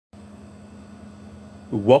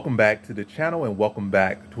Welcome back to the channel and welcome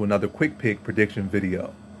back to another quick pick prediction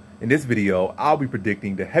video. In this video, I'll be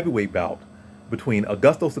predicting the heavyweight bout between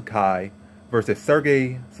Augusto Sakai versus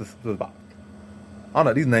Sergey Spivak. I don't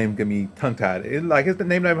know, these names get me tongue-tied. It's like, it's the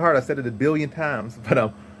name not even hard. I said it a billion times, but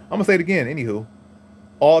I'm gonna say it again. Anywho,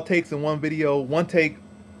 all takes in one video, one take,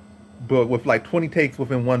 but with like 20 takes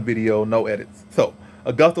within one video, no edits. So,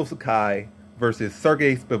 Augusto Sakai versus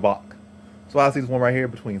Sergey Spivak. So I see this one right here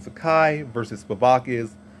between Sakai versus Spivak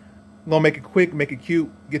is. I'm going to make it quick, make it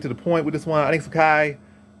cute, get to the point with this one. I think Sakai,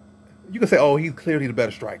 you can say, oh, he's clearly the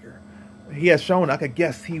better striker. He has shown, I could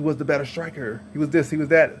guess he was the better striker. He was this, he was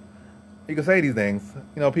that. You can say these things.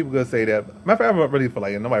 You know, people could say that. Matter of fact, I don't really feel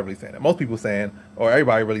like it. Nobody really saying that. Most people saying, or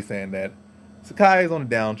everybody really saying that Sakai is on a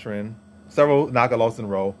downtrend. Several knockout losses in a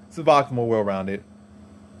row. Spivak's more well-rounded.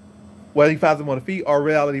 Whether he finds him on the feet or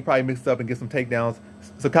reality, probably mixed up and get some takedowns.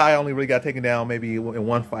 Sakai only really got taken down maybe in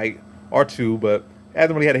one fight or two, but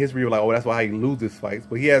hasn't really had a history of like, oh, that's why he loses fights.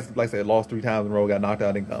 But he has, like I said, lost 3 times in a row, got knocked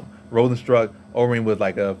out, and Rosenstruck. Overeem was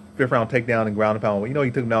like a 5th round takedown and ground and pound. You know,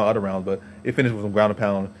 he took him down other rounds, but it finished with some ground and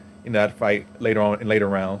pound in that fight later on in later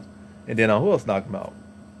rounds. And then who else knocked him out?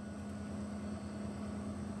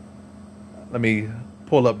 Let me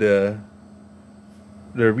pull up the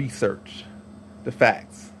research, the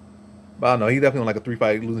facts. But I don't know, he's definitely on like a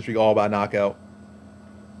 3-fight losing streak, all by knockout.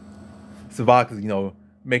 Spivak is, you know,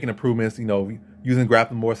 making improvements, you know, using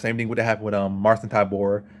grappling more. Same thing would have happened with Marcin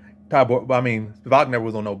Tybura. I mean, Spivak never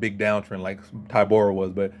was on no big downtrend like Tybura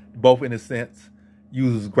was, but both in a sense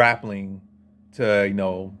uses grappling to, you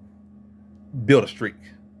know, build a streak.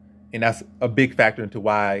 And that's a big factor into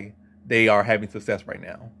why they are having success right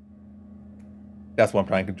now. That's why I'm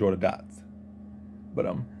trying to draw the dots. But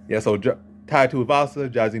yeah, so tied to Ivasa,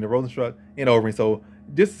 Jairzinho Rosenstruck, and Overeem. So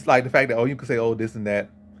just like the fact that, oh, you can say, oh, this and that.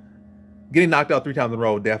 Getting knocked out 3 times in a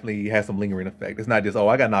row definitely has some lingering effect. It's not just, oh,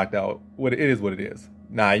 I got knocked out. It is what it is.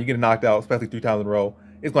 Nah, you get knocked out, especially 3 times in a row,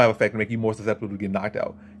 it's going to have an effect to make you more susceptible to getting knocked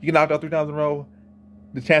out. You get knocked out 3 times in a row,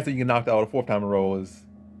 the chance that you get knocked out a 4th time in a row is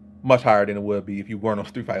much higher than it would be if you weren't on a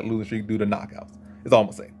 3-fight losing streak due to knockouts. It's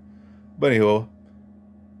almost the same. But anyway,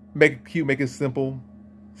 make it cute, make it simple.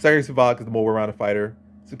 Sergey Spivak is the more well-rounded fighter.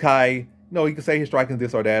 Sakai, no, you can say his striking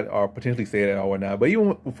this or that, or potentially say that or whatnot. But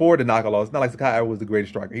even before the knockout loss, it's not like Sakai was the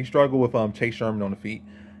greatest striker. He struggled with Chase Sherman on the feet,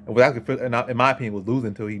 and was actually, in my opinion, was losing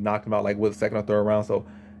until he knocked him out like what, 2nd or 3rd round. So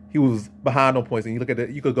he was behind on points. And you look at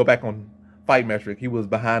it, you could go back on fight metric. He was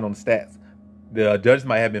behind on the stats. The judges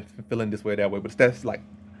might have been feeling this way, that way, but stats, like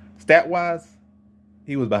stat wise,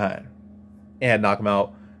 he was behind and had knocked him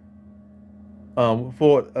out.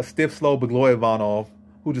 For a stiff, slow Blagoy Ivanov,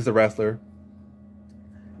 who's just a wrestler.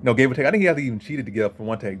 You know, gave a take. I think he actually even cheated to get up for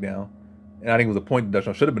one takedown. And I think it was a point deduction.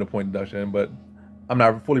 Or should have been a point deduction, but I'm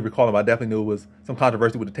not fully recalling, but I definitely knew it was some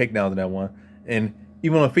controversy with the takedowns in that one. And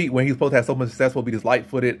even on the feet, when he was supposed to have so much success, will be this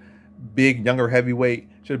light-footed, big, younger heavyweight,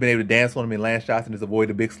 should have been able to dance on him and land shots and just avoid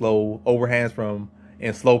the big, slow overhands from,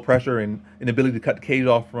 and slow pressure and an ability to cut the cage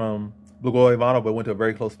off from Blagoy Ivanov, but went to a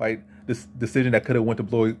very close fight. This decision that could have went to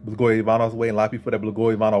Blagoy Ivanov's way, and a lot of people that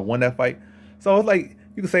Blagoy Ivanov won that fight. So it's like,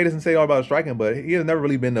 you can say this and say all about striking, but he has never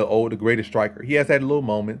really been the greatest striker. He has had little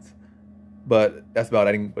moments, but that's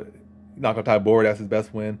about it. But he knocked out Tybura, that's his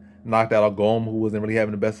best win. Knocked out Algom, who wasn't really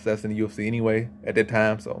having the best success in the UFC anyway at that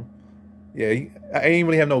time. So, yeah, I ain't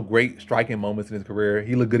really have no great striking moments in his career.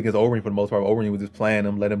 He looked good against Overeem for the most part. Overeem was just playing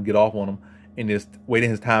him, let him get off on him, and just waiting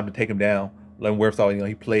his time to take him down. Let him wear something. You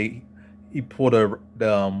know, he pulled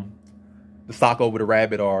the sock over the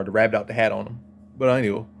rabbit or the rabbit out the hat on him. But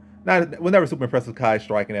anyway. Was never super impressed with Kai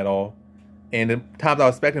striking at all. And the times I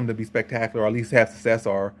was expecting him to be spectacular or at least have success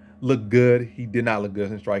or look good, he did not look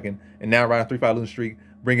good in striking. And now riding a 3-fight losing streak,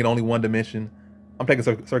 bringing only one dimension. I'm taking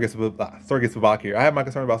Sergey Spivak here. I have my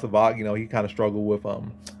concern about Spivak. You know, he kind of struggled with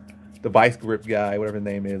the vice grip guy, whatever his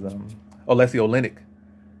name is, Alessio Olenek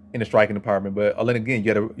in the striking department. But Olenek, again,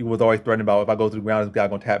 you was always threatening about if I go to the ground, this guy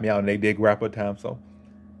going to tap me out. And they did grapple at times. So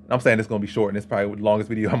I'm saying it's going to be short. And it's probably the longest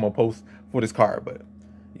video I'm going to post for this card. But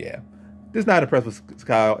yeah, just not impressed with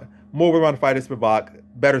Sakai. More well-rounded fighter, Spivak,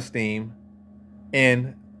 better steam.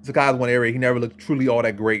 And Sakai's one area, he never looked truly all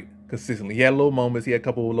that great consistently. He had little moments. He had a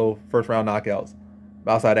couple of little first-round knockouts.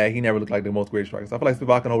 But outside that, he never looked like the most great striker. So I feel like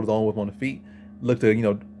Spivak can hold his own with him on the feet. Look to, you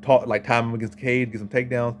know, time him against the cage, get some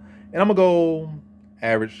takedowns. And I'm going to go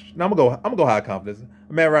average. No, I'm going to go high confidence.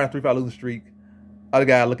 A man riding a 3-fight losing streak. Other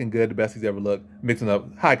guy looking good, the best he's ever looked. Mixing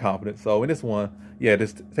up high confidence. So in this one, yeah,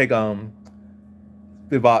 just take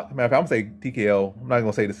Spivak, matter of fact, I'm going to say TKO. I'm not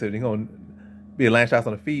going to say decision. He's going to be a land shots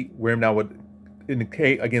on the feet, wear him down in the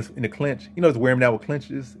clinch. You know, just wear him down with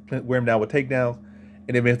clinches, wear him down with takedowns,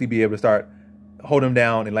 and eventually be able to start hold him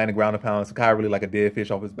down and land a ground and pound. Sakai really like a dead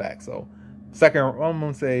fish off his back. So second, I'm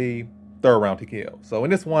gonna say third round TKO. So in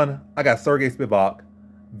this one, I got Sergey Spivak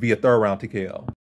via third round TKO.